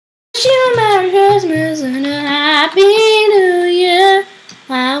and a Happy New Year.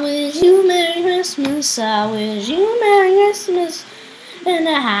 I wish you Merry Christmas. I wish you Merry Christmas and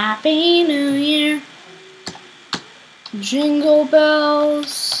a Happy New Year. Jingle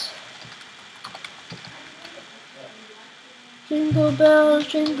bells. Jingle bells,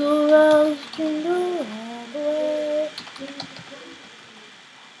 jingle bells, jingle all the way.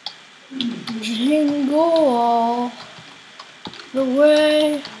 Jingle all the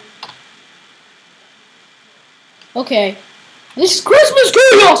way. Okay, this is Christmas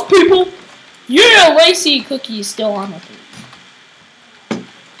chaos, people! Yeah, Lacey Cookie is still on with me.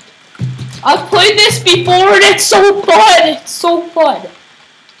 I've played this before and it's so fun! It's so fun!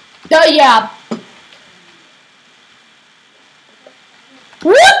 Yeah.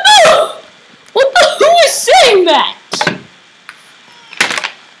 What the? Who is saying that?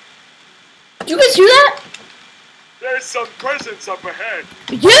 Did you guys hear that? There's some presents up ahead.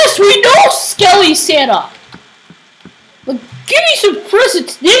 Yes, we know, Skelly Santa. But give me some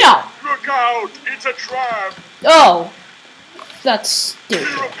presents now. Look out! It's a trap. Oh, that's stupid.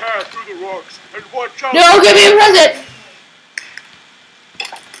 Clear a path through the rocks and watch out. No, give me a present.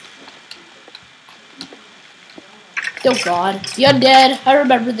 Oh God, the undead. I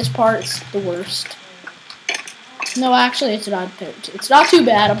remember this part. It's the worst. No, actually, it's not. It's not too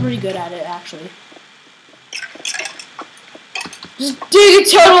bad. I'm pretty good at it, actually. Just dig a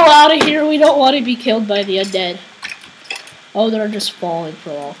tunnel out of here. We don't want to be killed by the undead. Oh, they're just falling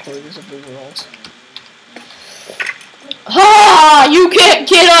for all corners of the world. Ha! You can't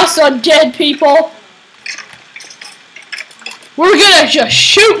get us, undead people. We're gonna just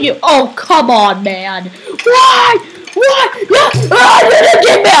shoot you. Oh, come on, man. Why? What? Yeah. Ah,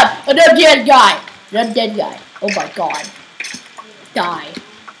 dead man! Another dead guy. Another dead guy. Oh my God. Die.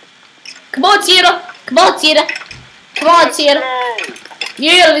 Come on, Santa. Come on, Santa. Come on, Santa.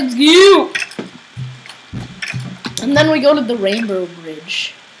 Yeah, let's go. And then we go to the Rainbow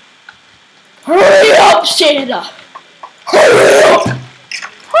Bridge. Hurry up, Santa. Hurry up.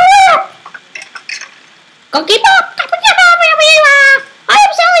 Hurry up. Go keep up. I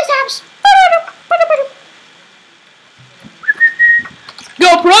am Sally's house. Go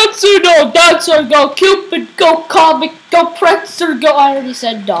Prancer, go Dancer, go Cupid, go Comic, go Prancer, go. I already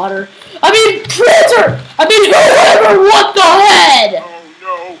said daughter. I mean Prancer! I mean whoever, what the head! Oh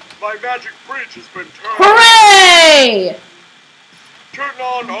no, my magic bridge has been turned. Hooray! Turn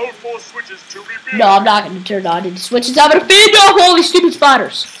on all 4 switches to rebuild. No, I'm not going to turn on any switches. I'm going to feed off all these stupid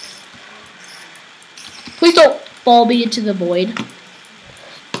spiders. Please don't fall me into the void.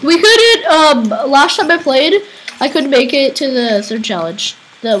 We couldn't, last time I played, I couldn't make it to the 3rd challenge.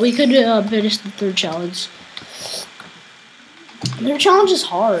 We couldn't finish the 3rd challenge. Their challenge is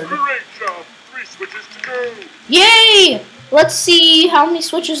hard. Great job. 3 switches to go. Yay! Let's see how many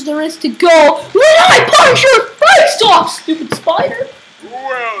switches there is to go. When I punch your face off, stupid spider!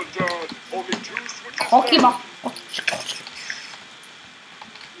 Well done. Only 2 switches Okay, left. ma.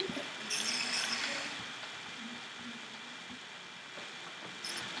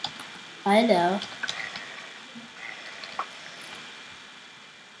 I know.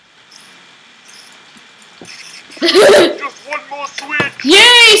 Just 1 more switch.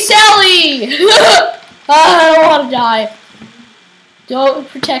 Yay, Sally! I don't want to die. Don't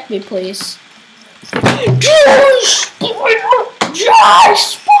protect me, please. Die, spider! Die,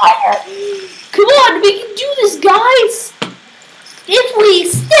 spider! Come on, we can do this, guys! If we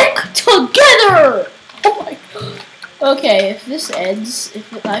stick together! Oh my God. Okay, if this ends,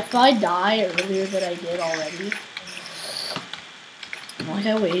 if I die earlier than I did already, like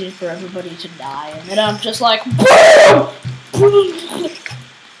I waited for everybody to die, and then I'm just like, BOOM!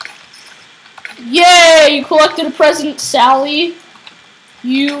 Yay! You collected a present, Sally.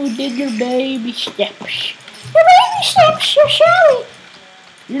 You did your baby steps. Your baby steps, you're Sally.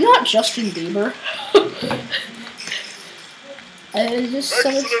 You're not Justin Bieber.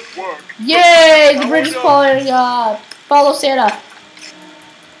 Excellent work. Yay! The bridge is falling up. Follow Santa.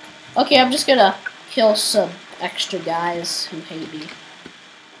 Okay, I'm just gonna kill some extra guys who hate me.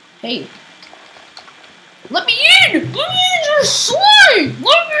 Hey. Let me in! Let me in your sleigh!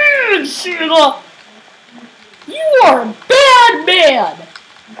 Let me in, Santa! You are a bad man!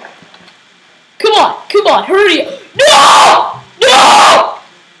 Come on, hurry up! No! No!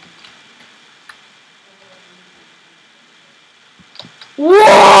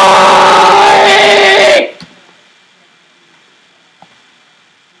 Why?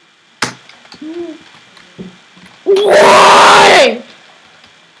 Why?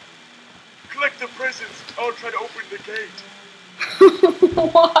 Collect the presents. I'll try to open the gate.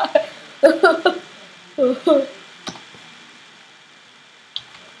 Why?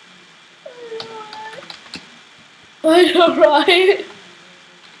 I know, right?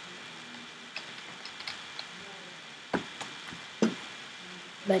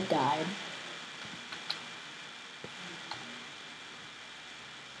 That died.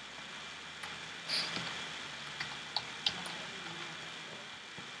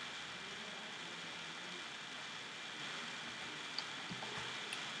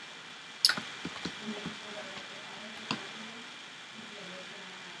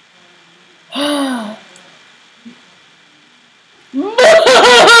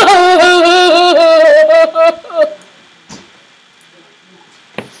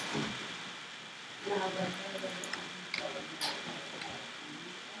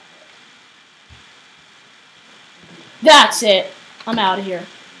 That's it. I'm out of here.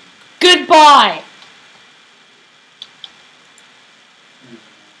 Goodbye.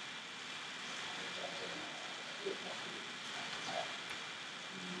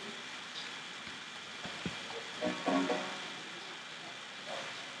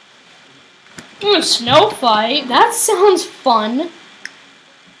 Snow fight? That sounds fun.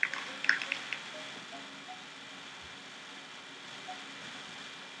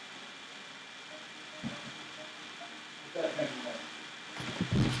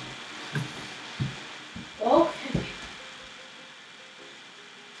 Okay.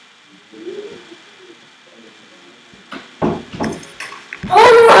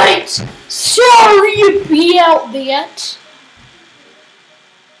 Alright! Sorry to be out yet.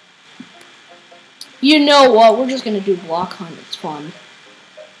 You know what? We're just gonna do block hunt. It's fun.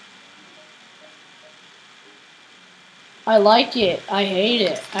 I like it. I hate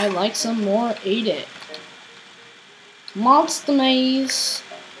it. I like some more. Eat it. Monster Maze.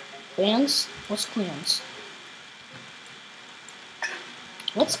 Bands? What's clans?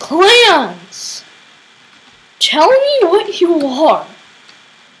 What's clans? Tell me what you are.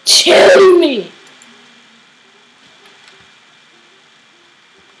 Tell me.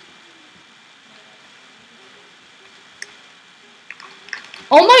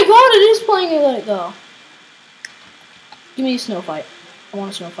 Oh my god, it is playing it like though. Give me a snow fight. I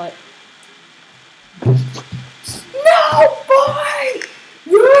want a snow fight. Snow fight!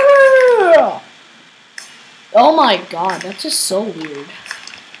 Yeah! Oh my god, that's just so weird.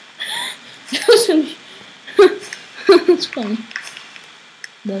 That's funny.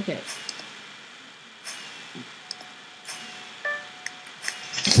 Okay.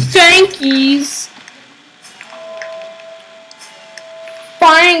 Thankies!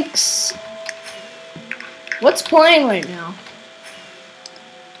 Thanks! What's playing right now?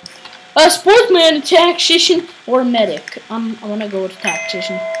 A sportsman, a tactician, or a medic. I wanna go with a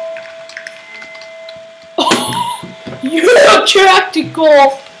tactician. Oh, yeah,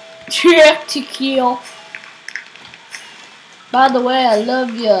 tactical! Tactical. By the way, I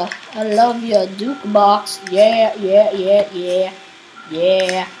love you. I love you. Jukebox. Yeah, yeah, yeah, yeah.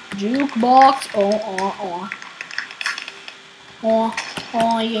 Yeah. Jukebox. Oh.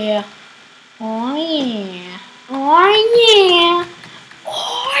 Oh, yeah. Oh, yeah. Oh, yeah.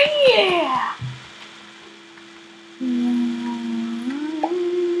 Oh, yeah.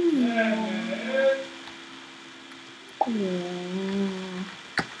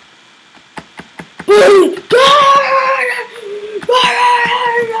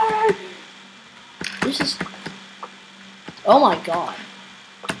 This is... Oh my god.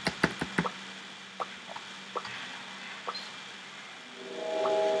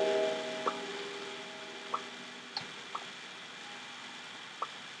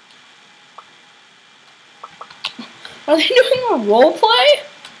 Are they doing a role play?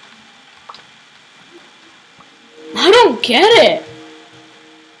 I don't get it.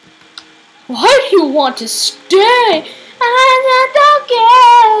 Why do you want to stay? I don't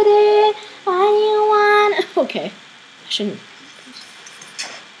get it. Why you want? Okay, I shouldn't.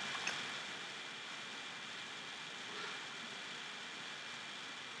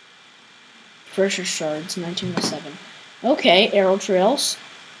 Treasure shards, 1907. Okay, arrow trails.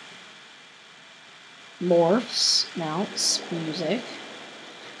 Morphs, mounts, music.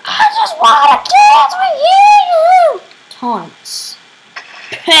 I just want to dance with you! Taunts.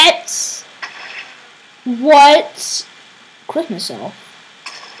 Pets. What? Quit myself.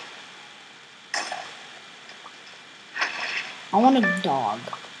 I want a dog.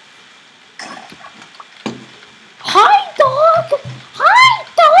 Hi, dog! Hi,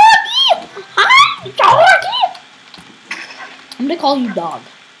 doggy! Hi, doggy! I'm gonna call you dog.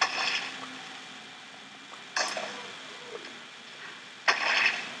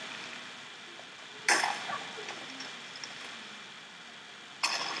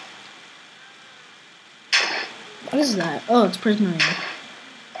 What is that? Oh, it's prisoner.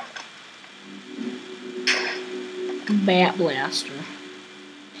 Bat blaster.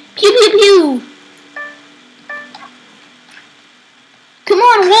 Pew pew pew! Come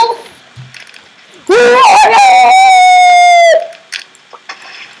on, Wolf!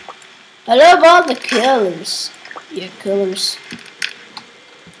 I love all the colors. Yeah, colors.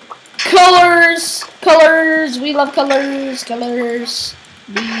 Colors! Colors! We love colors! Colors!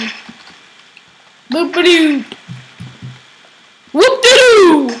 Boop-a-doo!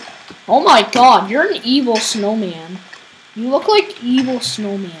 Whoop-de-doo! Oh my god, you're an evil snowman. You look like evil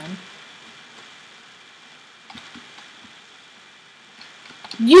snowman.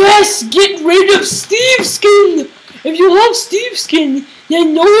 Yes! Get rid of Steve Skin! If you have Steve Skin,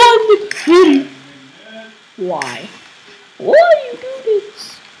 then no one will... Why? Why you do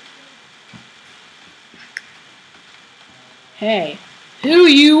this? Hey, who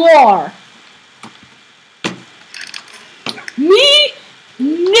you are? Me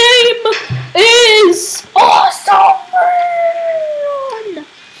name is Awesome Man!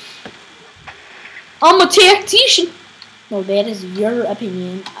 I'm a tactician. No, that is your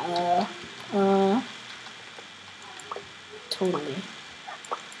opinion. Totally.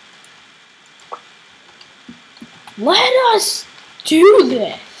 Let us do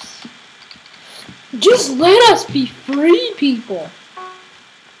this. Just let us be free people.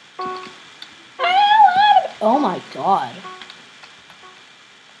 Oh my god.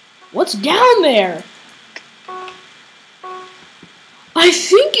 What's down there? I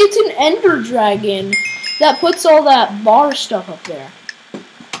think it's an ender dragon that puts all that bar stuff up there.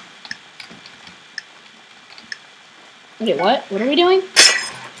 Wait, what? What are we doing?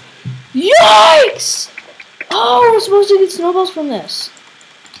 Yikes! Oh, we're supposed to get snowballs from this.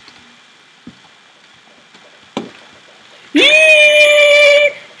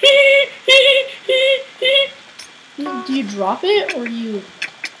 Do you drop it or you...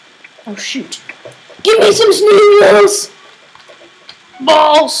 Oh shoot. Give me some snowballs!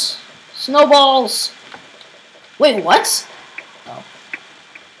 Balls! Snowballs! Wait, what? Oh.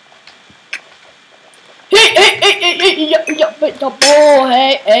 Hey,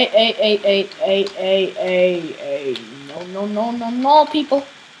 no, people.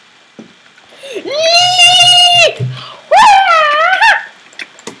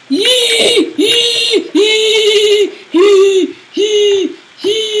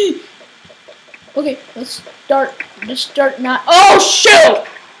 Okay, let's start not. Oh shoot!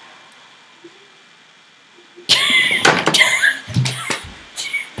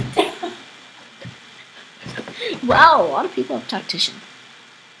 Wow, a lot of people have tactician.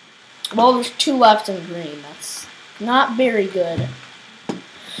 Well, there's 2 left in green. That's not very good.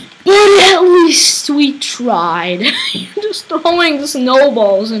 But at least we tried. Just throwing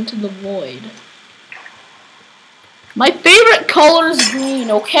snowballs into the void. My favorite color is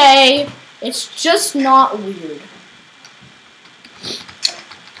green, okay? It's just not weird.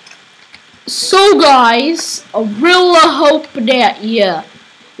 So guys, I really hope that you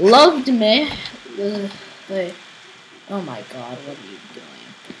loved me. Oh my god, what are you doing?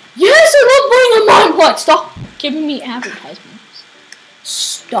 Yes, I love playing on Mineplex! Stop giving me advertisements.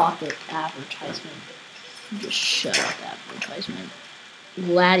 Stop it, advertisement. Just shut up, advertisement.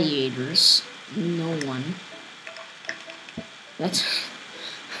 Gladiators. No one. That's...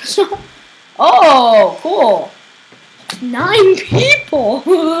 Oh, cool. 9 people.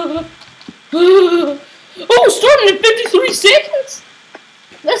 Oh, starting in 53 seconds?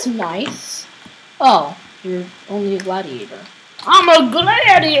 That's nice. Oh, you're only a gladiator. I'm a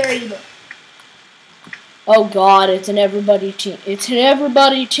gladiator. Oh god, it's an everybody team. It's an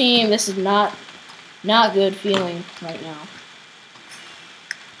everybody team. This is not good feeling right now.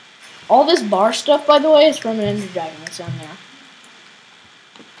 All this bar stuff, by the way, is from an ender dragon that's down there.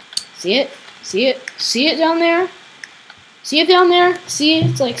 See it? See it? See it down there? See it down there? See it?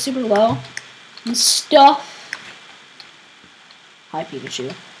 It's like super low. And stuff. Hi,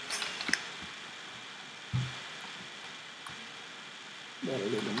 Pikachu. Wait a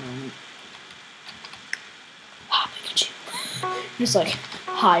little moment. Hi, Pikachu. Just like,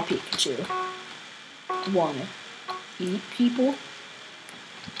 hi, Pikachu. Wanna eat people?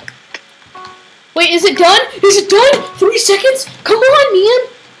 Wait, is it done? Is it done? 3 seconds? Come on, man!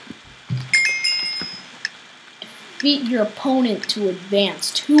 Defeat your opponent to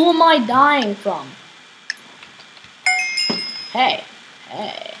advance. Who am I dying from? Hey,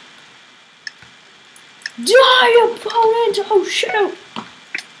 hey. Die, opponent! Oh, shoot!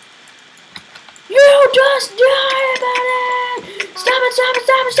 You just die, buddy! Stop it, stop it,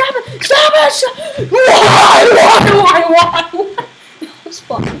 stop it, stop it! Stop it! Stop. Why? That was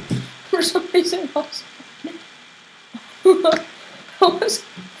fun. For some reason, that was fun. That was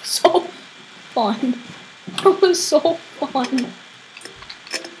so fun. That was so fun.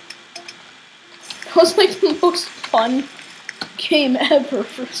 That was like the most fun game ever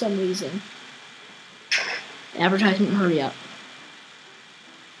for some reason. Advertisement, hurry up.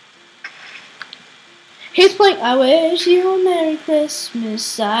 He's playing I wish you a Merry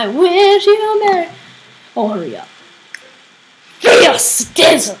Christmas. I wish you a Merry... Oh, hurry up. Yes,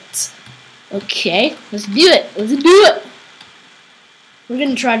 desert! Okay, let's do it. Let's do it. We're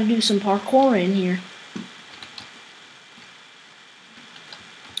gonna try to do some parkour in here.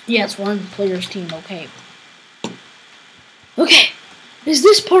 Yes, we're on the player's team. Okay. Okay. Is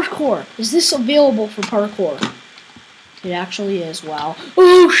this parkour? Is this available for parkour? It actually is. Wow.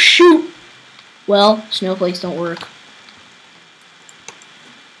 Oh, shoot. Well, snowflakes don't work.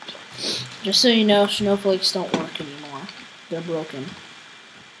 Just so you know, snowflakes don't work anymore. They're broken.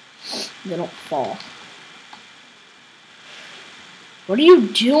 They don't fall. What are you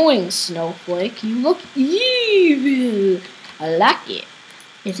doing, Snowflake? You look evil. I like it.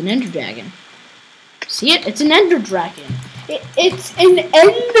 It's an ender dragon. See it? It's an ender dragon. It's an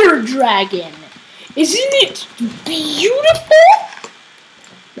ender dragon. Isn't it beautiful?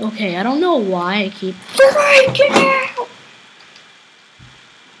 Okay, I don't know why I keep freaking out.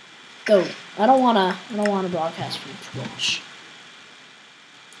 Oh, I don't wanna broadcast from Twitch.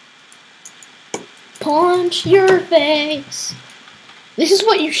 Punch your face. This is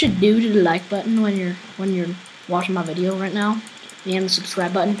what you should do to the like button when you're watching my video right now, and the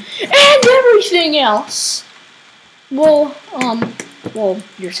subscribe button, and everything else. Well,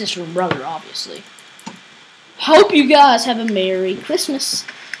 your sister and brother, obviously. Hope you guys have a Merry Christmas,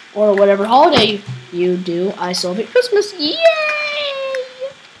 or whatever holiday you do. I celebrate Christmas. Yay!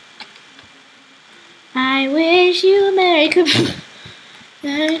 I wish you a Merry Christmas.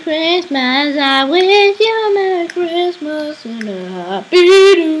 Merry Christmas, I wish you a Merry Christmas and a Happy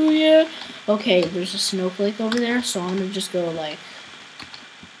New Year. Okay, there's a snowflake over there, so I'm gonna just go like,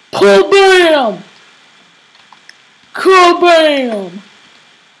 kabam! Kabam!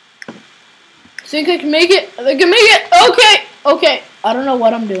 Think I can make it? I can make it! Okay! Okay, I don't know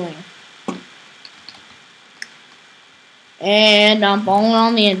what I'm doing. And I'm falling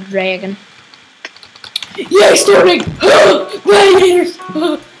on the ender dragon. Yes, starting! Gladiators!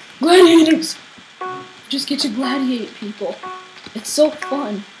 Gladiators! Just get to gladiate people. It's so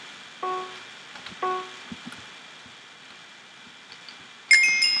fun.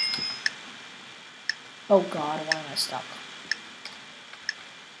 Oh god, why am I stuck?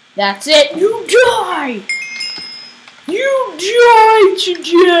 That's it! You die! You die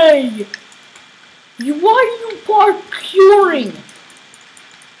today! Why are you parkouring?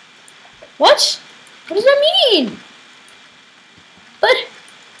 What? What does that mean? But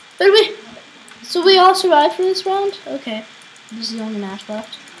so we all survived for this round? Okay. This is the only match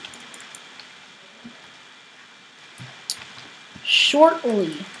left.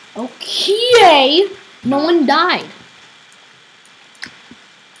 Shortly. Okay. No one died.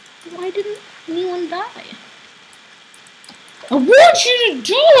 Why didn't anyone die? I want you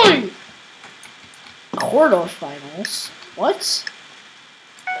to die! Quarterfinals? What?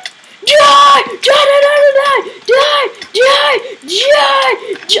 Die! Die! Die! Die! Die! Die!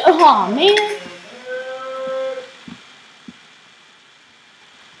 Die! Die! Oh man!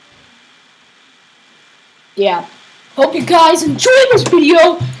 Yeah. Hope you guys enjoyed this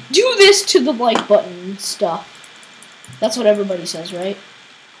video. Do this to the like button and stuff. That's what everybody says, right?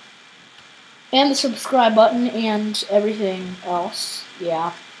 And the subscribe button and everything else.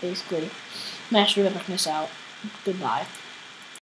 Yeah, basically. Master Epicness out. Goodbye.